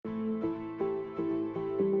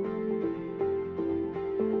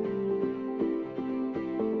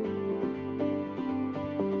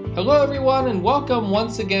Hello, everyone, and welcome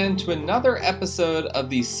once again to another episode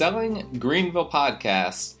of the Selling Greenville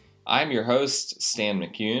podcast. I'm your host, Stan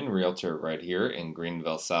McCune, realtor right here in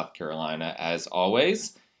Greenville, South Carolina, as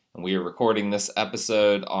always. And we are recording this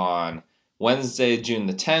episode on Wednesday, June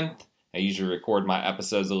the 10th. I usually record my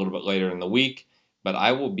episodes a little bit later in the week, but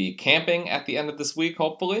I will be camping at the end of this week,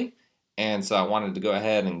 hopefully. And so I wanted to go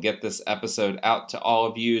ahead and get this episode out to all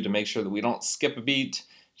of you to make sure that we don't skip a beat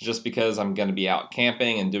just because I'm going to be out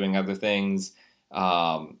camping and doing other things. Here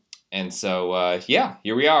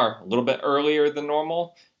we are, a little bit earlier than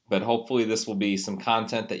normal, but hopefully this will be some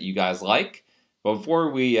content that you guys like. But before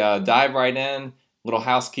we dive right in, a little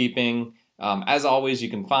housekeeping. As always, you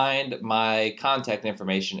can find my contact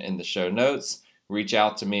information in the show notes. Reach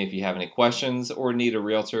out to me if you have any questions or need a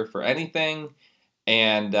realtor for anything.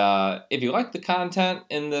 And if you like the content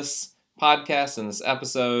in this podcast, in this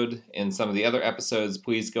episode, in some of the other episodes,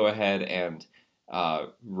 please go ahead and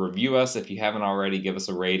review us if you haven't already. Give us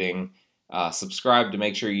a rating. Subscribe to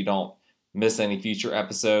make sure you don't miss any future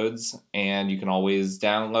episodes. And you can always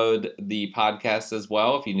download the podcast as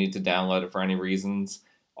well if you need to download it for any reasons.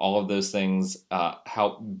 All of those things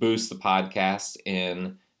help boost the podcast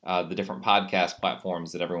in the different podcast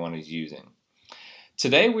platforms that everyone is using.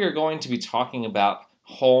 Today we are going to be talking about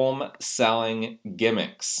home selling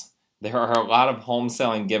gimmicks. There are a lot of home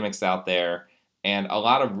selling gimmicks out there and a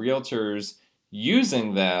lot of realtors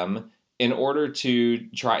using them in order to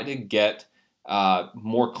try to get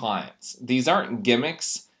more clients. These aren't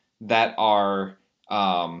gimmicks that are,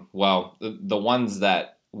 the ones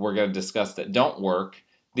that we're going to discuss that don't work.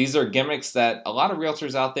 These are gimmicks that a lot of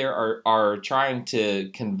realtors out there are trying to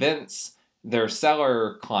convince their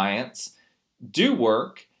seller clients do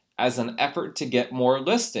work as an effort to get more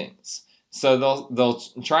listings. So they'll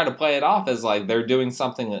try to play it off as like they're doing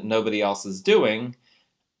something that nobody else is doing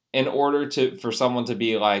in order for someone to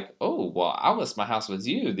be like, oh, well, I'll list my house with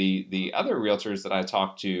you. The other realtors that I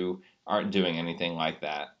talk to aren't doing anything like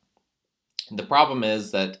that. The problem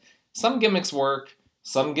is that some gimmicks work,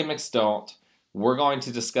 some gimmicks don't. We're going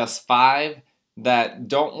to discuss 5 that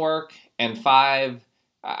don't work and 5,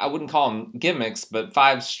 I wouldn't call them gimmicks, but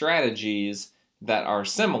 5 strategies that are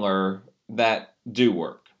similar that do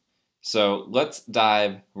work. So let's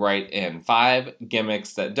dive right in. 5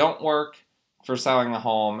 gimmicks that don't work for selling a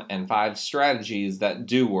home and 5 strategies that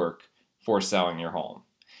do work for selling your home.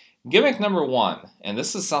 Gimmick number 1, and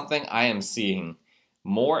this is something I am seeing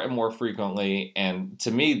more and more frequently, and to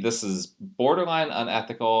me this is borderline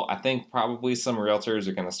unethical. I think probably some realtors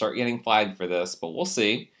are going to start getting flagged for this, but we'll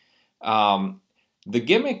see. The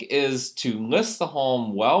gimmick is to list the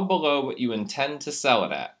home well below what you intend to sell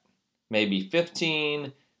it at. Maybe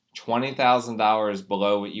 $15,000, $20,000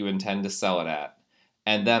 below what you intend to sell it at.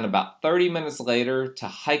 And then about 30 minutes later to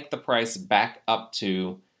hike the price back up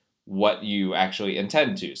to what you actually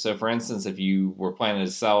intend to. So for instance, if you were planning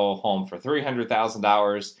to sell a home for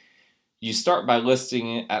 $300,000, you start by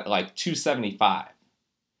listing it at like $275,000.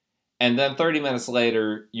 And then 30 minutes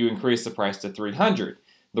later, you increase the price to $300,000.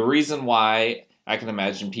 The reason why I can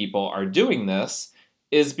imagine people are doing this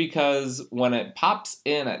is because when it pops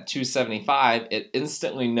in at $275,000, it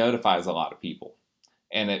instantly notifies a lot of people.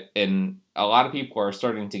 And a lot of people are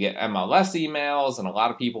starting to get MLS emails, and a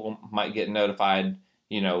lot of people might get notified,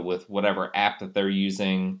 with whatever app that they're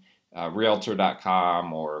using,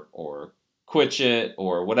 Realtor.com or Quitchit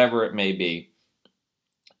or whatever it may be.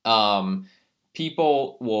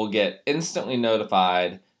 People will get instantly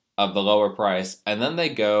notified of the lower price, and then they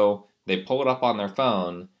pull it up on their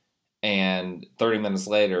phone, and 30 minutes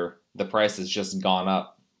later, the price has just gone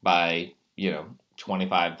up by,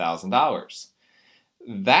 $25,000.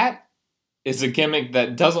 That is a gimmick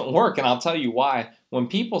that doesn't work, and I'll tell you why. When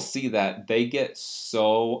people see that, they get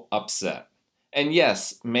so upset. And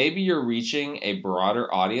yes, maybe you're reaching a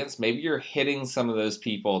broader audience. Maybe you're hitting some of those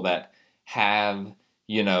people that have,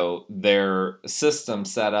 their system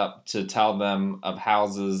set up to tell them of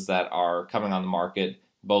houses that are coming on the market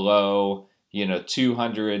below,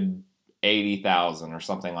 $280,000 or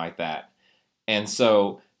something like that. And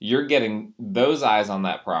so you're getting those eyes on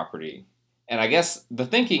that property. And I guess the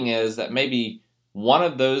thinking is that maybe one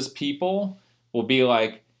of those people will be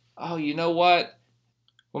like, oh, you know what?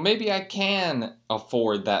 Well, maybe I can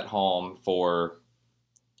afford that home for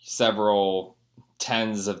several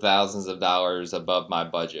tens of thousands of dollars above my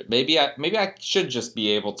budget. Maybe I should just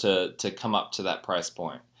be able to come up to that price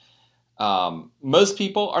point. Most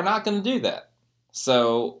people are not going to do that.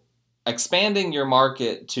 So expanding your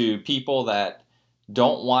market to people that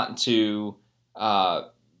don't want to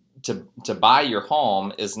to buy your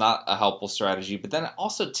home is not a helpful strategy. But then it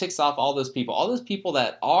also ticks off all those people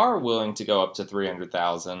that are willing to go up to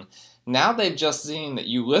 300,000. Now they've just seen that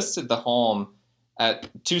you listed the home at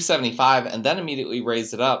 275 and then immediately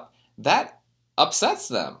raised it up. That upsets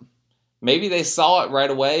them. Maybe they saw it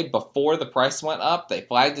right away before the price went up. They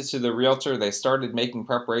flagged it to the realtor. They started making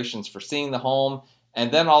preparations for seeing the home.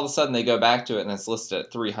 And then all of a sudden they go back to it and it's listed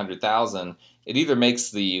at 300,000. It either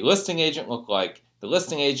makes the listing agent look like the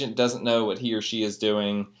listing agent doesn't know what he or she is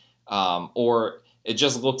doing, or it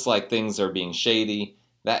just looks like things are being shady.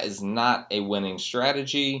 That is not a winning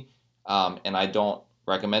strategy, and I don't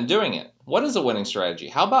recommend doing it. What is a winning strategy?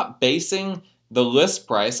 How about basing the list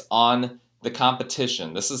price on the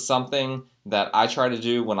competition? This is something that I try to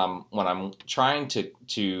do when I'm trying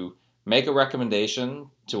to make a recommendation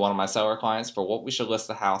to one of my seller clients for what we should list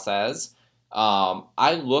the house as.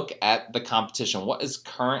 I look at the competition. What is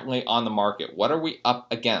currently on the market? What are we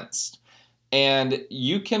up against? And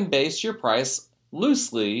you can base your price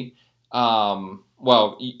loosely. You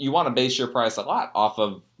want to base your price a lot off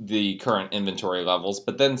of the current inventory levels,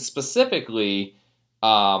 but then specifically,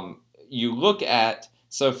 you look at,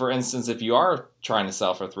 so for instance, if you are trying to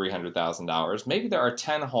sell for $300,000, maybe there are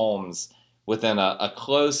 10 homes within a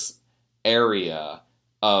close area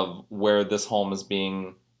of where this home is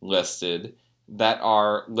being listed that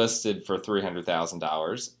are listed for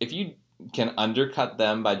 $300,000. If you can undercut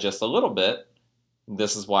them by just a little bit,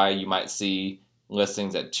 this is why you might see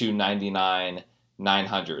listings at $299,000,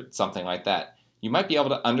 $900,000, something like that. You might be able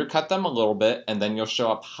to undercut them a little bit, and then you'll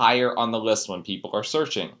show up higher on the list when people are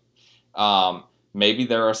searching. Maybe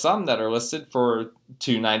there are some that are listed for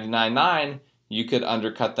 $299,900. You could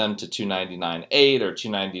undercut them to $299,800 or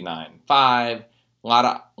 $299,500. A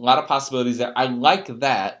lot of possibilities there. I like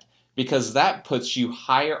that because that puts you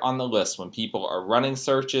higher on the list. When people are running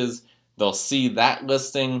searches, they'll see that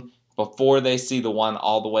listing before they see the one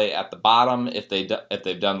all the way at the bottom if they've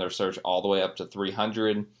done their search all the way up to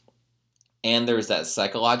 300. And there's that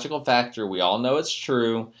psychological factor. We all know it's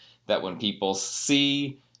true that when people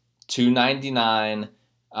see $299,000,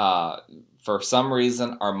 for some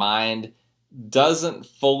reason our mind doesn't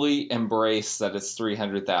fully embrace that it's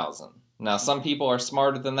 $300,000. Now, some people are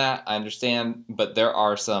smarter than that, I understand, but there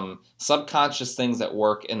are some subconscious things that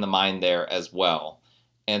work in the mind there as well.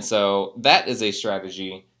 And so that is a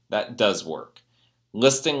strategy that does work.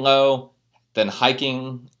 Listing low, then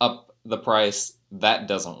hiking up the price, that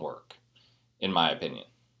doesn't work, in my opinion.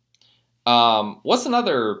 What's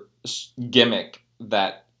another gimmick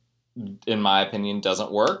that, in my opinion,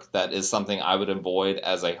 doesn't work? That is something I would avoid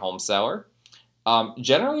as a home seller.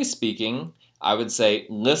 Generally speaking, I would say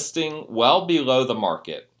listing well below the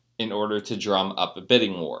market in order to drum up a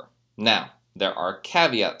bidding war. Now, there are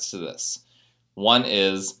caveats to this. One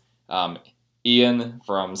is, Ian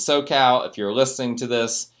from SoCal, if you're listening to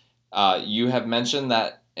this, you have mentioned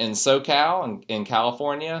that in SoCal, in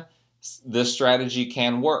California, this strategy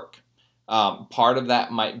can work. Part of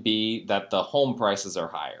that might be that the home prices are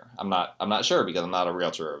higher. I'm not sure because I'm not a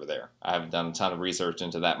realtor over there. I haven't done a ton of research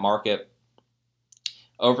into that market.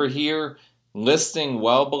 Over here, listing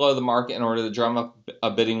well below the market in order to drum up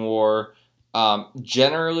a bidding war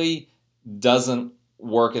generally doesn't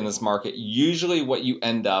work in this market. Usually what you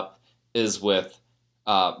end up is with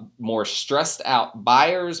more stressed out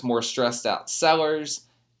buyers, more stressed out sellers,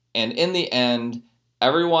 and in the end,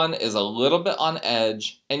 everyone is a little bit on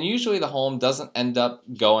edge, and usually the home doesn't end up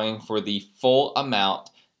going for the full amount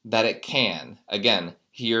that it can, again,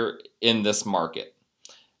 here in this market.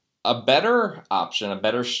 A better option, a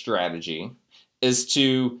better strategy, is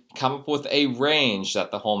to come up with a range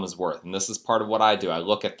that the home is worth. And this is part of what I do. I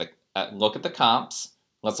look at the comps.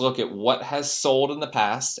 Let's look at what has sold in the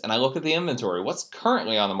past, and I look at the inventory. What's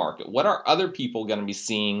currently on the market? What are other people going to be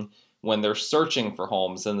seeing when they're searching for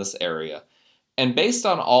homes in this area? And based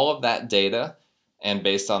on all of that data, and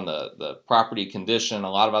based on the property condition,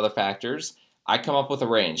 a lot of other factors, I come up with a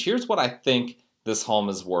range. Here's what I think this home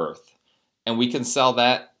is worth. And we can sell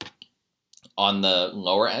that on the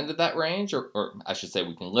lower end of that range, or I should say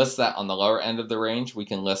we can list that on the lower end of the range. We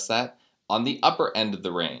can list that on the upper end of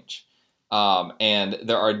the range. And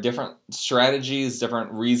there are different strategies,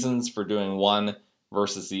 different reasons for doing one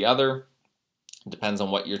versus the other. It depends on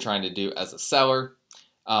what you're trying to do as a seller.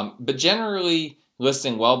 But generally,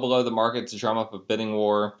 listing well below the market to drum up a bidding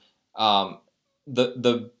war,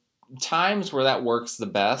 the times where that works the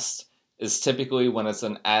best is typically when it's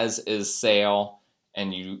an as-is sale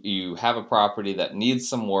and you have a property that needs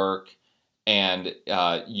some work and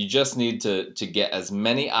you just need to get as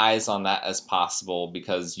many eyes on that as possible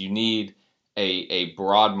because you need a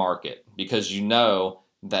broad market, because you know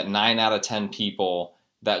that 9 out of 10 people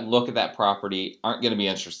that look at that property aren't going to be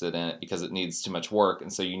interested in it because it needs too much work,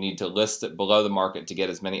 and so you need to list it below the market to get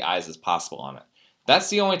as many eyes as possible on it. That's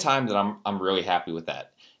the only time that I'm really happy with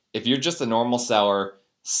that. If you're just a normal seller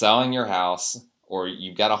selling your house, or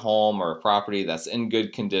you've got a home or a property that's in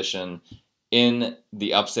good condition in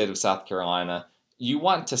the upstate of South Carolina, you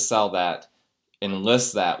want to sell that and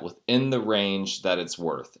list that within the range that it's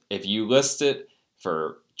worth. If you list it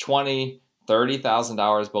for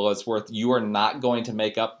 $20,000-$30,000 below its worth, you are not going to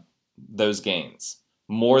make up those gains,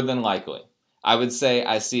 more than likely. I would say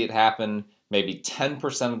I see it happen maybe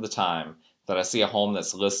 10% of the time that I see a home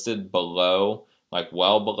that's listed below, like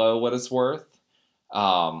well below what it's worth,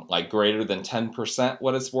 like greater than 10%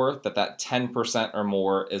 what it's worth, that 10% or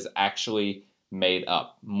more is actually made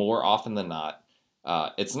up. More often than not,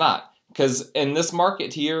 it's not. Because in this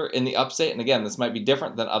market here in the upstate, and again, this might be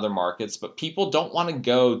different than other markets, but people don't want to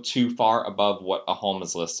go too far above what a home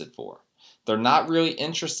is listed for. They're not really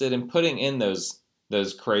interested in putting in those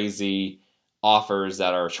crazy offers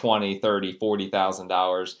that are $20,000, $30,000,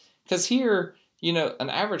 $40,000. Because here, an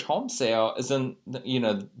average home sale is in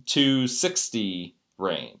 $260,000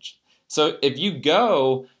 range. So if you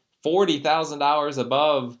go $40,000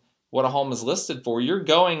 above what a home is listed for, you're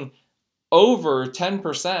going over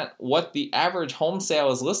 10% what the average home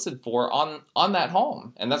sale is listed for on that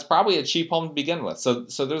home. And that's probably a cheap home to begin with. So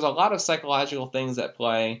there's a lot of psychological things at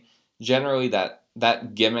play. Generally,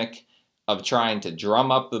 that gimmick of trying to drum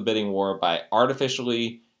up the bidding war by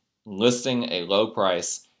artificially listing a low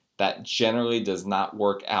price, that generally does not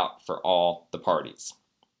work out for all the parties.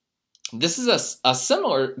 This is a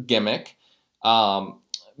similar gimmick, but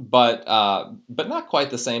not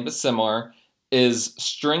quite the same, but similar, is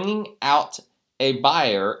stringing out a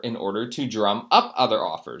buyer in order to drum up other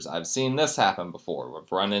offers. I've seen this happen before. We've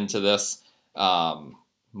run into this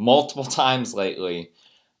multiple times lately.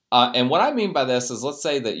 And what I mean by this is, let's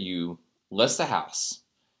say that you list a house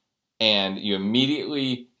and you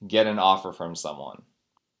immediately get an offer from someone.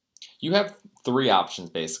 You have three options,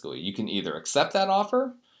 basically. You can either accept that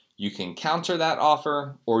offer, you can counter that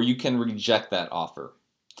offer, or you can reject that offer.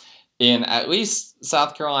 In at least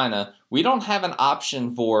South Carolina, we don't have an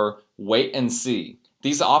option for wait and see.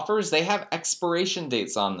 These offers, they have expiration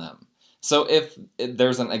dates on them. So if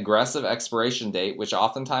there's an aggressive expiration date, which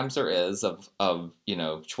oftentimes there is of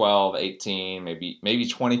 12, 18, maybe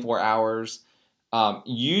 24 hours,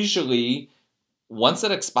 usually once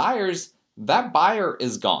it expires, that buyer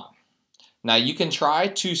is gone. Now you can try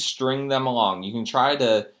to string them along. You can try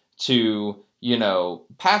to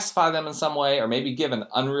pacify them in some way, or maybe give an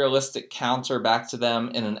unrealistic counter back to them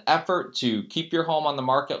in an effort to keep your home on the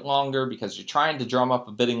market longer because you're trying to drum up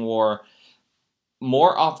a bidding war.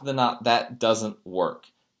 More often than not, that doesn't work.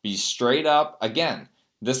 Be straight up. Again,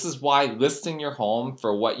 this is why listing your home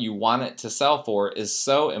for what you want it to sell for is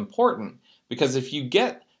so important, because if you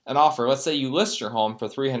get an offer, let's say you list your home for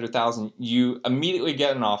 $300,000, you immediately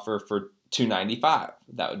get an offer for $295,000.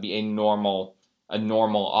 That would be a normal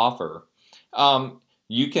offer.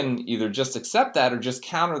 You can either just accept that or just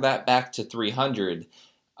counter that back to $300,000.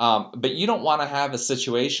 But you don't want to have a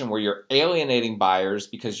situation where you're alienating buyers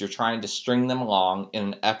because you're trying to string them along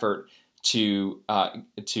in an effort to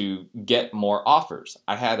get more offers.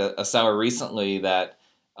 I had a seller recently that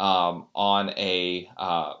on a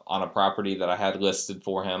property that I had listed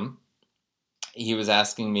for him, he was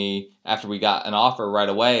asking me after we got an offer right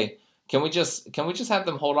away, can we just have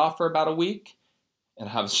them hold off for about a week? And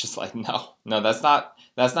I was just like, no, that's not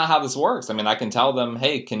how this works. I mean, I can tell them,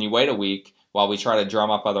 hey, can you wait a week while we try to drum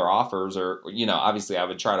up other offers? Or, obviously I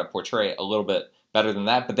would try to portray it a little bit better than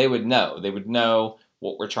that, but they would know. They would know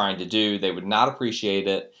what we're trying to do. They would not appreciate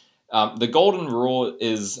it. The golden rule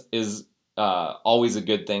is always a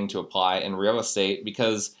good thing to apply in real estate,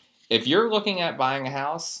 because if you're looking at buying a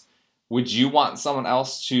house, would you want someone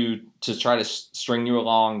else to try to string you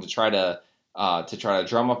along, to try to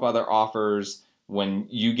drum up other offers when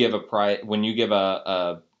you give an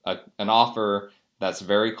offer that's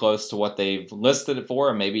very close to what they've listed it for,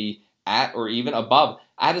 and maybe at or even above?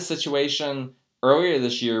 I had a situation earlier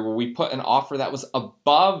this year where we put an offer that was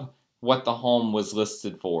above what the home was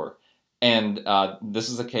listed for. And this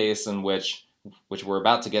is a case in which we're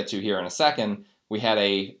about to get to here in a second. We had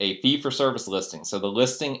a fee-for-service listing. So the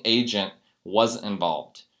listing agent wasn't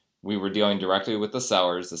involved. We were dealing directly with the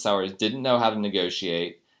sellers. The sellers didn't know how to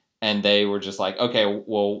negotiate. And they were just like, okay,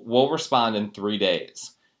 well, we'll respond in 3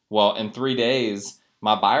 days. Well, in 3 days,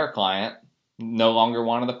 my buyer client no longer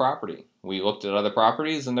wanted the property. We looked at other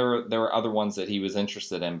properties, and there were other ones that he was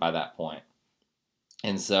interested in by that point.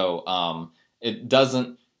 And so it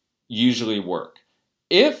doesn't usually work.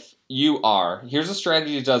 Here's a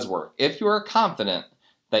strategy that does work. If you are confident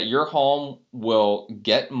that your home will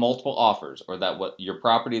get multiple offers, or that what your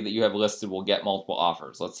property that you have listed will get multiple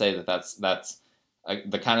offers. Let's say that that's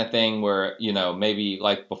the kind of thing where, maybe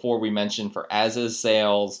like before we mentioned for as-is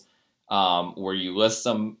sales, where you list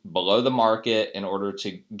them below the market in order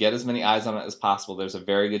to get as many eyes on it as possible. There's a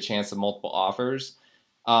very good chance of multiple offers.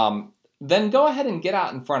 Then go ahead and get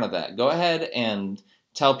out in front of that. Go ahead and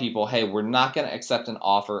tell people, hey, we're not going to accept an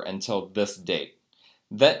offer until this date.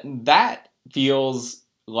 That feels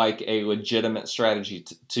like a legitimate strategy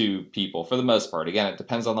to people for the most part. Again, it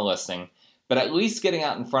depends on the listing, but at least getting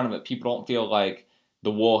out in front of it, people don't feel like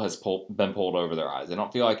the wool has been pulled over their eyes. They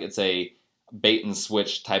don't feel like it's a bait and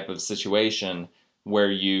switch type of situation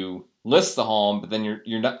where you list the home, but then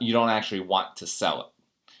you don't actually want to sell it.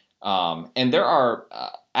 And there are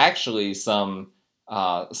actually some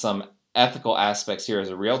ethical aspects here as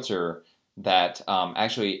a realtor that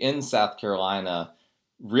actually in South Carolina,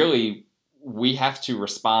 really we have to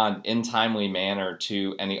respond in timely manner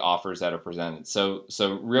to any offers that are presented. So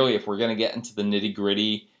really, if we're going to get into the nitty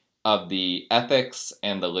gritty of the ethics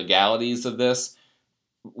and the legalities of this,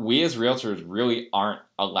 we as realtors really aren't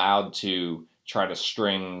allowed to try to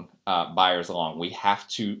string buyers along. We have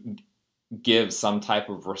to give some type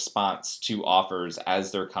of response to offers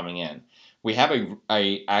as they're coming in. We have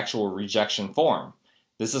a actual rejection form.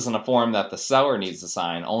 This isn't a form that the seller needs to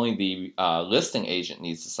sign. Only the listing agent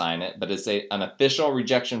needs to sign it, but it's an official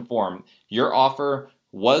rejection form. Your offer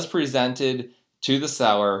was presented to the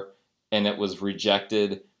seller and it was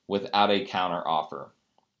rejected without a counter offer.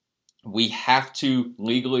 We have to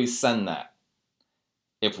legally send that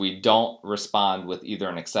if we don't respond with either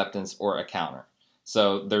an acceptance or a counter.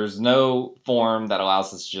 So there's no form that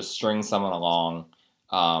allows us to just string someone along.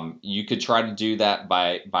 You could try to do that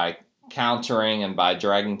by countering and by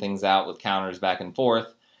dragging things out with counters back and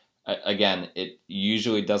forth. Again, it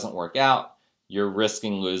usually doesn't work out. You're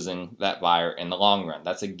risking losing that buyer in the long run.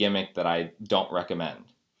 That's a gimmick that I don't recommend.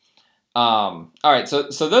 All right, so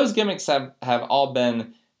those gimmicks have all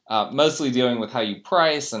been mostly dealing with how you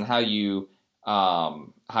price and how you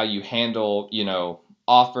handle,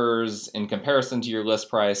 offers in comparison to your list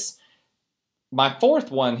price. My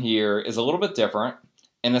fourth one here is a little bit different,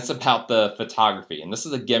 and it's about the photography. And this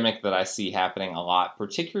is a gimmick that I see happening a lot,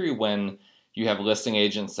 particularly when you have listing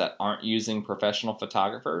agents that aren't using professional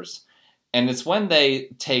photographers. And it's when they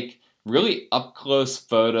take really up-close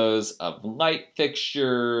photos of light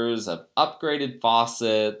fixtures, of upgraded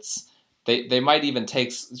faucets. They might even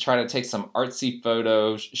try to take some artsy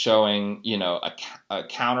photos showing, a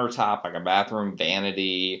countertop, like a bathroom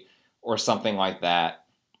vanity or something like that.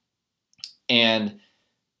 And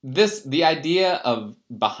the idea of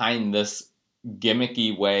behind this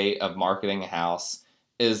gimmicky way of marketing a house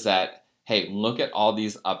is that, hey, look at all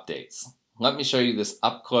these updates. Let me show you this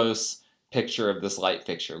up-close picture of this light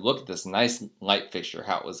fixture. Look at this nice light fixture,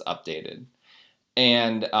 how it was updated.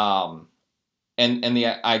 And I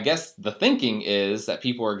guess the thinking is that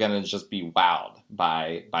people are going to just be wowed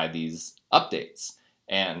by these updates.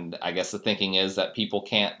 And I guess the thinking is that people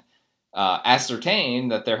can't ascertain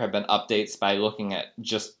that there have been updates by looking at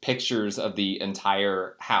just pictures of the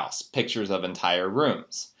entire house, pictures of entire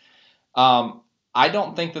rooms. I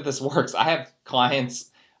don't think that this works. I have clients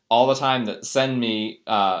all the time that send me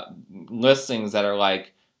listings that are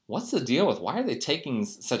like, what's the deal with, why are they taking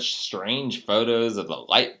such strange photos of the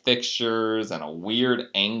light fixtures and a weird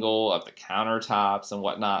angle of the countertops and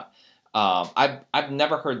whatnot? I've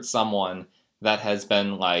never heard someone that has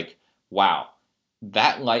been like, wow,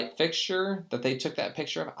 that light fixture that they took that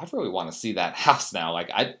picture of, I really want to see that house now.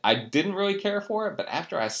 Like I didn't really care for it, but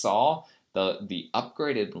after I saw the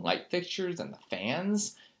upgraded light fixtures and the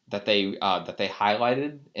fans that they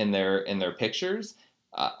highlighted in their pictures,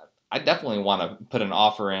 I definitely want to put an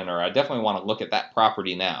offer in, or I definitely want to look at that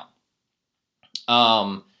property now.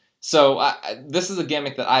 So this is a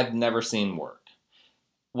gimmick that I've never seen work.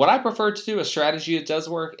 What I prefer to do, a strategy that does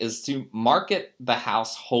work, is to market the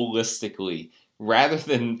house holistically rather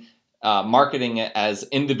than marketing it as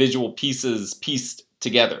individual pieces pieced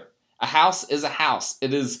together. A house is a house.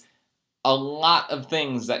 It is a lot of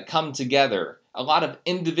things that come together, a lot of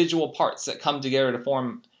individual parts that come together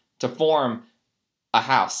to form a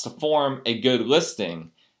house, to form a good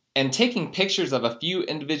listing. And taking pictures of a few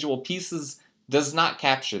individual pieces does not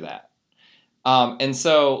capture that. And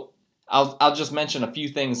so I'll just mention a few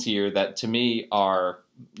things here that to me are,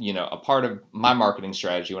 a part of my marketing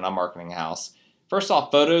strategy when I'm marketing a house. First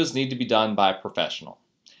off, photos need to be done by a professional.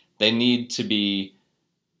 They need to be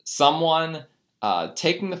someone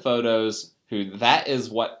taking the photos who that is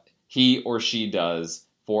what he or she does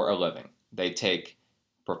for a living. They take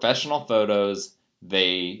professional photos.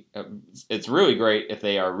 it's really great if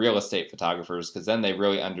they are real estate photographers, because then they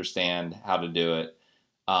really understand how to do it.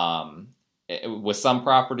 With some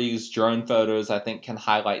properties, drone photos, I think, can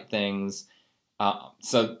highlight things.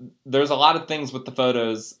 So there's a lot of things with the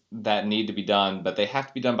photos that need to be done, but they have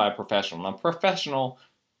to be done by a professional. Now, a professional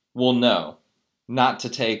will know not to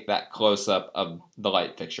take that close-up of the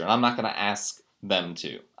light fixture, and I'm not going to ask them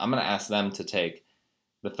to. I'm going to ask them to take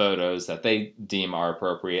the photos that they deem are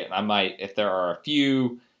appropriate. And I might, if there are a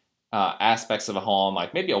few aspects of a home,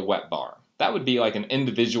 like maybe a wet bar, that would be like an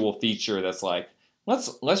individual feature that's like,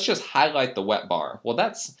 let's just highlight the wet bar. Well,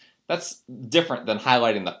 that's different than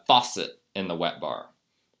highlighting the faucet in the wet bar.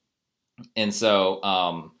 And so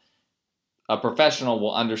a professional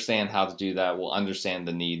will understand how to do that, will understand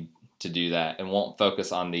the need to do that, and won't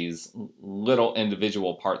focus on these little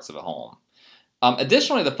individual parts of a home.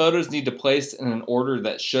 Additionally, the photos need to place in an order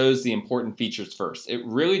that shows the important features first. It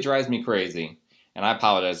really drives me crazy, and I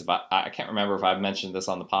apologize if I can't remember if I've mentioned this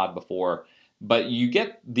on the pod before, but you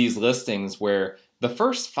get these listings where the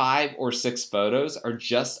first 5 or 6 photos are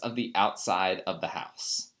just of the outside of the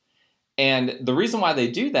house. And the reason why they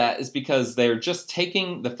do that is because they're just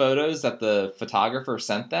taking the photos that the photographer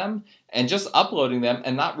sent them and just uploading them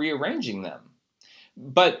and not rearranging them.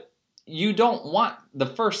 But you don't want the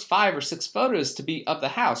first 5 or 6 photos to be of the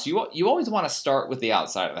house. You always want to start with the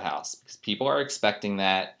outside of the house because people are expecting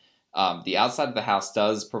that. The outside of the house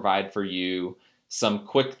does provide for you some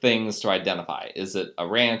quick things to identify. Is it a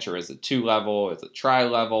ranch, or is it 2-level? Is it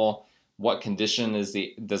tri-level? What condition does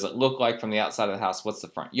it look like from the outside of the house? What's the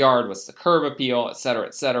front yard? What's the curb appeal, et cetera,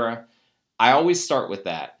 et cetera? I always start with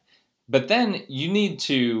that. But then you need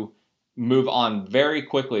to move on very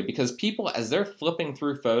quickly, because people, as they're flipping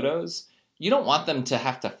through photos, you don't want them to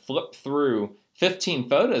have to flip through 15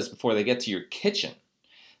 photos before they get to your kitchen.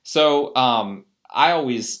 So I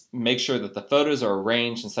always make sure that the photos are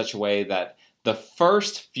arranged in such a way that the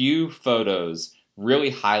first few photos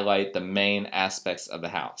really highlight the main aspects of the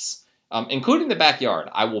house, including the backyard.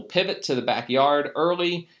 I will pivot to the backyard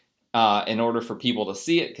early in order for people to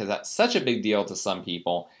see it, because that's such a big deal to some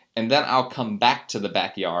people. And then I'll come back to the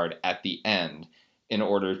backyard at the end in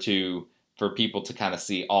order for people to kind of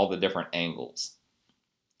see all the different angles.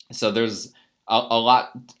 So there's a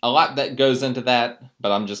lot that goes into that,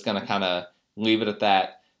 but I'm just going to kind of leave it at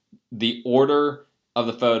that. The order of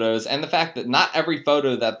the photos, and the fact that not every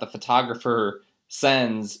photo that the photographer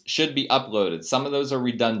sends should be uploaded. Some of those are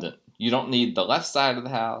redundant. You don't need the left side of the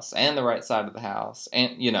house and the right side of the house,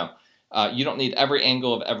 and you don't need every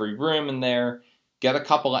angle of every room in there. Get a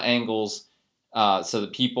couple of angles so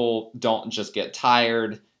that people don't just get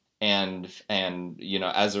tired and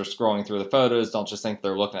as they're scrolling through the photos, don't just think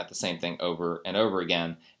they're looking at the same thing over and over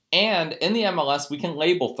again. And in the MLS, we can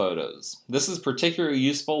label photos. This is particularly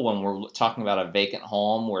useful when we're talking about a vacant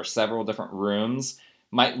home where several different rooms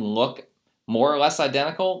might look more or less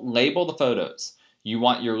identical. Label the photos. You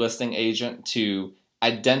want your listing agent to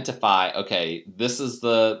identify, okay, this is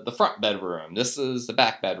the front bedroom, this is the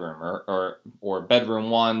back bedroom, or bedroom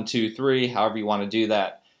 1, 2, 3, however you want to do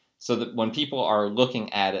that, so that when people are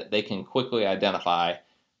looking at it, they can quickly identify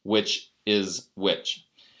which is which.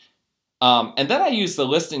 And then I use the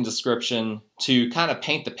listing description to kind of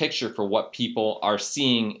paint the picture for what people are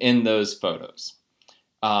seeing in those photos.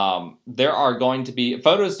 There are going to be,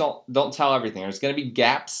 photos don't tell everything. There's going to be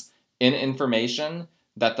gaps in information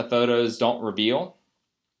that the photos don't reveal.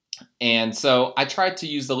 And so I tried to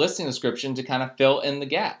use the listing description to kind of fill in the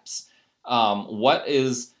gaps.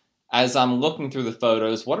 As I'm looking through the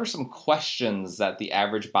photos, what are some questions that the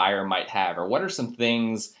average buyer might have? Or what are some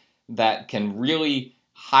things that can really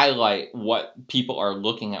highlight what people are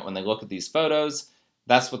looking at when they look at these photos?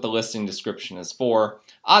 That's what the listing description is for.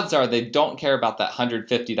 Odds are they don't care about that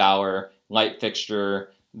 $150 light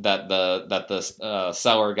fixture that the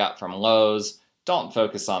seller got from Lowe's. Don't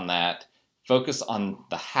focus on that. Focus on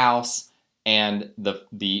the house and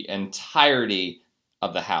the entirety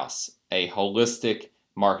of the house. A holistic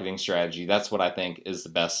marketing strategy. That's what I think is the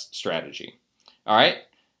best strategy. All right.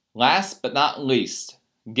 Last but not least,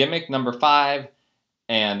 gimmick number 5.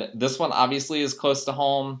 And this one obviously is close to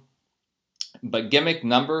home. But gimmick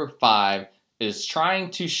number 5 is trying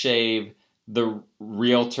to shave the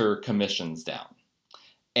realtor commissions down.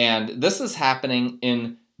 And this is happening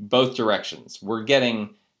in both directions. We're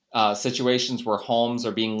getting situations where homes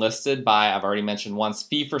are being listed by, I've already mentioned once,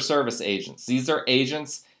 fee-for-service agents. These are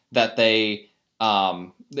agents that there's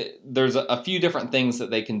a few different things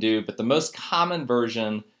that they can do, but the most common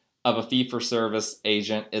version of a fee-for-service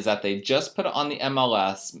agent is that they just put it on the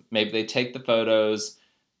MLS. Maybe they take the photos,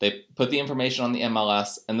 they put the information on the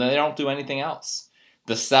MLS, and then they don't do anything else.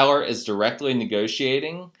 the seller is directly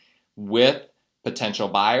negotiating with potential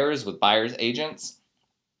buyers, with buyer's agents.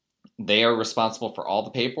 They are responsible for all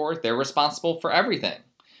the paperwork. They're responsible for everything.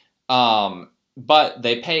 But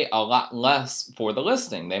they pay a lot less for the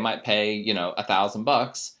listing. They might pay,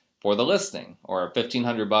 $1,000 for the listing, or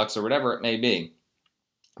 $1,500 or whatever it may be.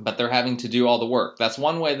 But they're having to do all the work. That's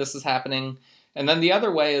one way this is happening. And then the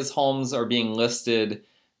other way is homes are being listed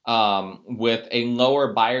with a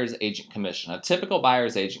lower buyer's agent commission. A typical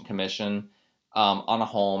buyer's agent commission on a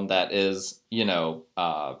home that is,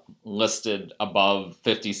 listed above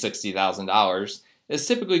 $50,000, $60,000 is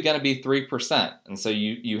typically going to be 3%. And so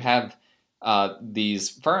you have these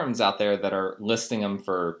firms out there that are listing them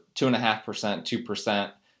for 2.5%,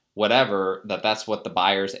 2%, whatever, that's what the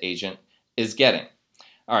buyer's agent is getting.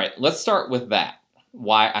 All right, let's start with that.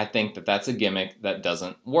 Why I think that's a gimmick that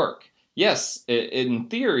doesn't work. Yes, in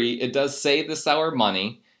theory, it does save the seller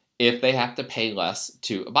money if they have to pay less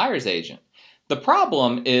to a buyer's agent. The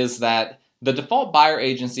problem is that the default buyer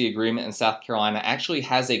agency agreement in South Carolina actually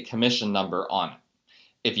has a commission number on it.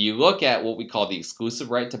 If you look at what we call the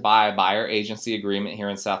exclusive right to buy buyer agency agreement here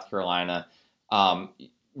in South Carolina,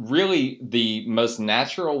 really the most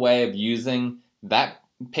natural way of using that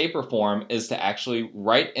paper form is to actually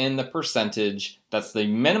write in the percentage, that's the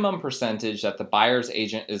minimum percentage that the buyer's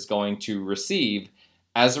agent is going to receive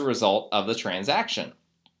as a result of the transaction.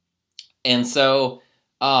 And so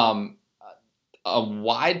a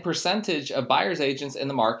wide percentage of buyer's agents in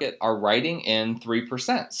the market are writing in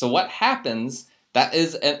 3%. So what happens, that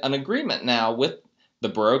is an agreement now with the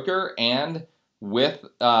broker and with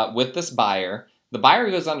this buyer. The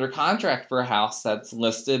buyer goes under contract for a house that's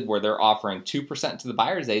listed where they're offering 2% to the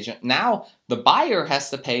buyer's agent. Now the buyer has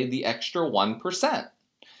to pay the extra 1%.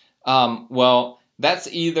 Well, that's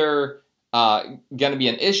either going to be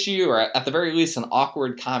an issue or at the very least an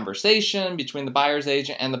awkward conversation between the buyer's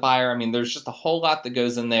agent and the buyer. I mean, there's just a whole lot that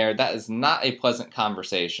goes in there. That is not a pleasant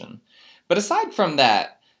conversation. But aside from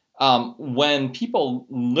that, when people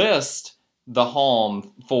list the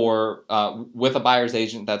home for with a buyer's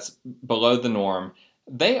agent that's below the norm,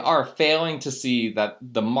 they are failing to see that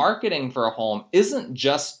the marketing for a home isn't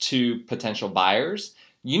just to potential buyers.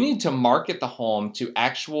 You need to market the home to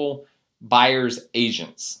actual buyer's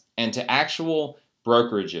agents and to actual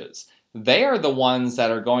brokerages. They are the ones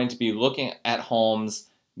that are going to be looking at homes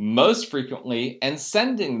most frequently and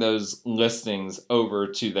sending those listings over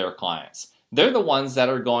to their clients. They're the ones that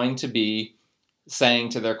are going to be saying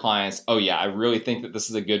to their clients, oh yeah, I really think that this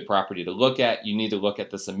is a good property to look at. You need to look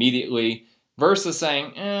at this immediately, versus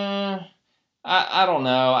saying, I don't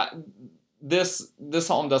know. This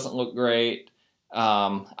home doesn't look great.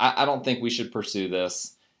 I don't think we should pursue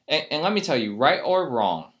this. And let me tell you, right or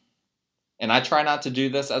wrong, and I try not to do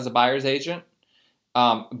this as a buyer's agent,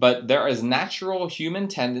 but there is natural human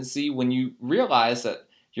tendency when you realize that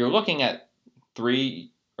you're looking at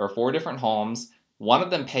 3 or 4 different homes, one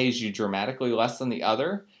of them pays you dramatically less than the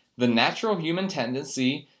other. The natural human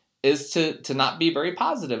tendency is to not be very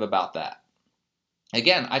positive about that.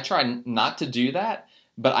 Again, I try not to do that,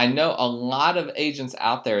 but I know a lot of agents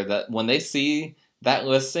out there that when they see that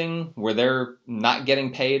listing where they're not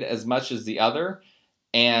getting paid as much as the other,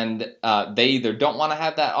 and they either don't want to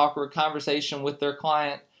have that awkward conversation with their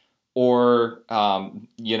client, or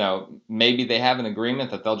maybe they have an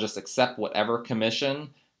agreement that they'll just accept whatever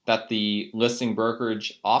commission that the listing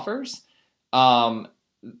brokerage offers,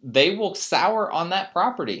 they will sour on that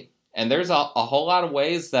property. And there's a whole lot of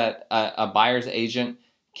ways that a buyer's agent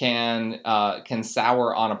can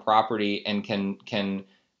sour on a property and can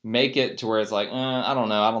make it to where it's like, I don't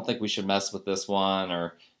know, I don't think we should mess with this one,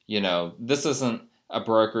 or this isn't a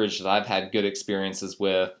brokerage that I've had good experiences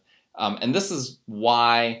with. And this is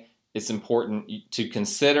why it's important to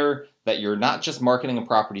consider that you're not just marketing a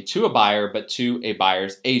property to a buyer, but to a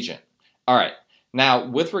buyer's agent. All right. Now,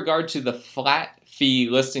 with regard to the flat fee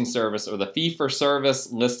listing service or the fee for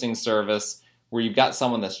service listing service, where you've got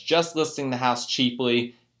someone that's just listing the house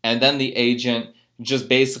cheaply, and then the agent just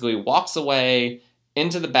basically walks away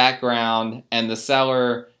into the background and the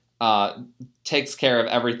seller takes care of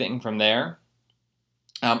everything from there.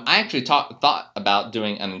 I actually thought about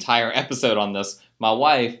doing an entire episode on this. My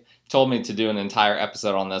wife told me to do an entire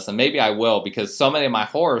episode on this, and maybe I will, because so many of my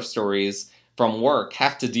horror stories from work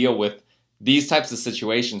have to deal with these types of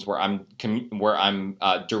situations where I'm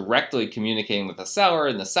directly communicating with the seller,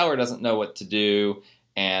 and the seller doesn't know what to do,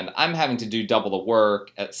 and I'm having to do double the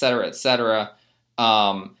work, et cetera, et cetera.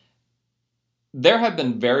 There have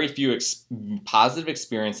been very few positive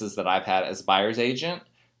experiences that I've had as a buyer's agent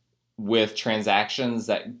with transactions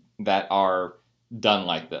that are done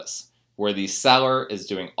like this. where the seller is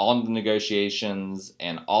doing all the negotiations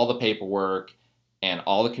and all the paperwork and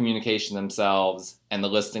all the communication themselves, and the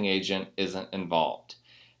listing agent isn't involved.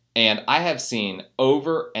 And I have seen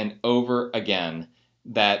over and over again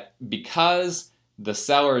that because the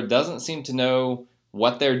seller doesn't seem to know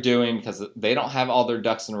what they're doing, because they don't have all their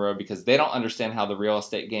ducks in a row, because they don't understand how the real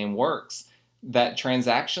estate game works, that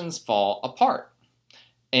transactions fall apart.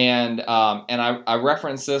 And I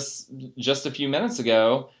referenced this just a few minutes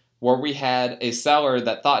ago, where we had a seller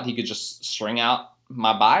that thought he could just string out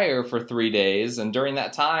my buyer for 3 days, and during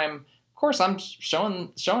that time, of course, I'm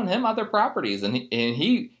showing him other properties, and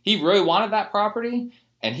he really wanted that property,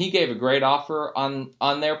 and he gave a great offer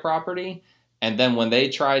on their property. And then when they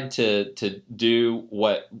tried to do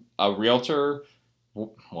what a realtor,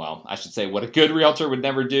 well, I should say what a good realtor would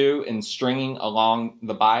never do, in stringing along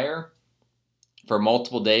the buyer for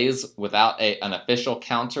multiple days without an official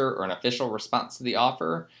counter or an official response to the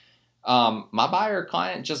offer, my buyer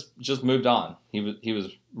client just moved on. He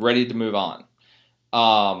was ready to move on.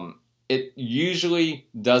 It usually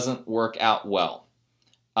doesn't work out well.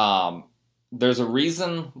 There's a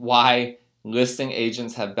reason why listing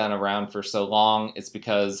agents have been around for so long. It's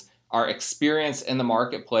because our experience in the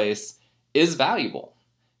marketplace is valuable.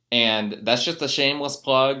 And that's just a shameless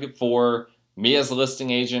plug for me as a listing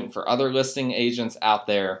agent, for other listing agents out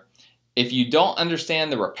there. If you don't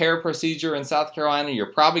understand the repair procedure in South Carolina,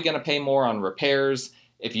 you're probably going to pay more on repairs.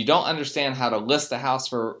 If you don't understand how to list a house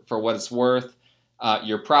for what it's worth,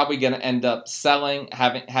 you're probably going to end up selling,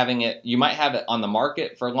 having it. You might have it on the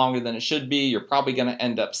market for longer than it should be. You're probably going to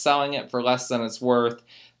end up selling it for less than it's worth.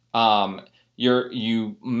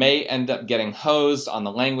 You may end up getting hosed on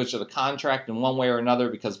the language of the contract in one way or another,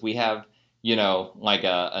 because we have, like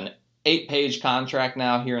an 8-page contract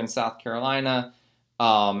now here in South Carolina.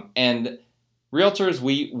 And realtors,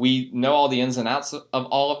 we know all the ins and outs of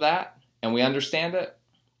all of that, and we understand it.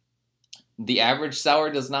 The average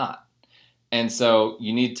seller does not. And so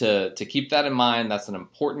you need to keep that in mind. That's an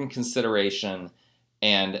important consideration.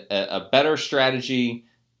 And a better strategy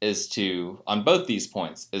is to, on both these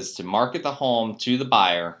points, is to market the home to the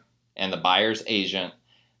buyer and the buyer's agent,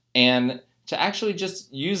 and to actually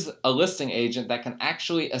just use a listing agent that can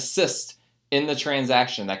actually assist in the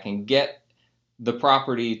transaction, that can get the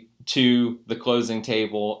property to the closing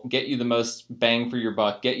table, get you the most bang for your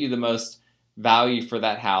buck, get you the most value for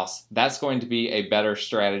that house. That's going to be a better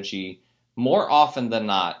strategy more often than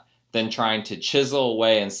not than trying to chisel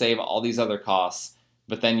away and save all these other costs,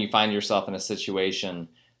 but then you find yourself in a situation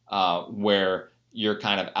where you're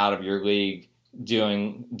kind of out of your league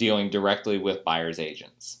dealing directly with buyer's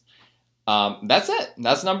agents. That's it.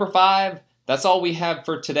 That's number 5. That's all we have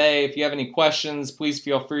for today. If you have any questions, please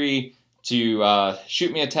feel free to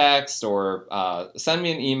shoot me a text or send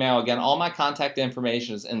me an email. Again, all my contact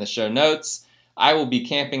information is in the show notes. I will be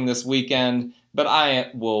camping this weekend, but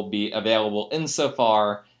I will be available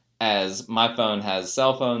insofar as my phone has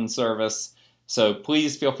cell phone service. So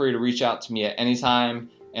please feel free to reach out to me at any time.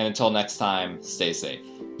 And until next time, stay safe.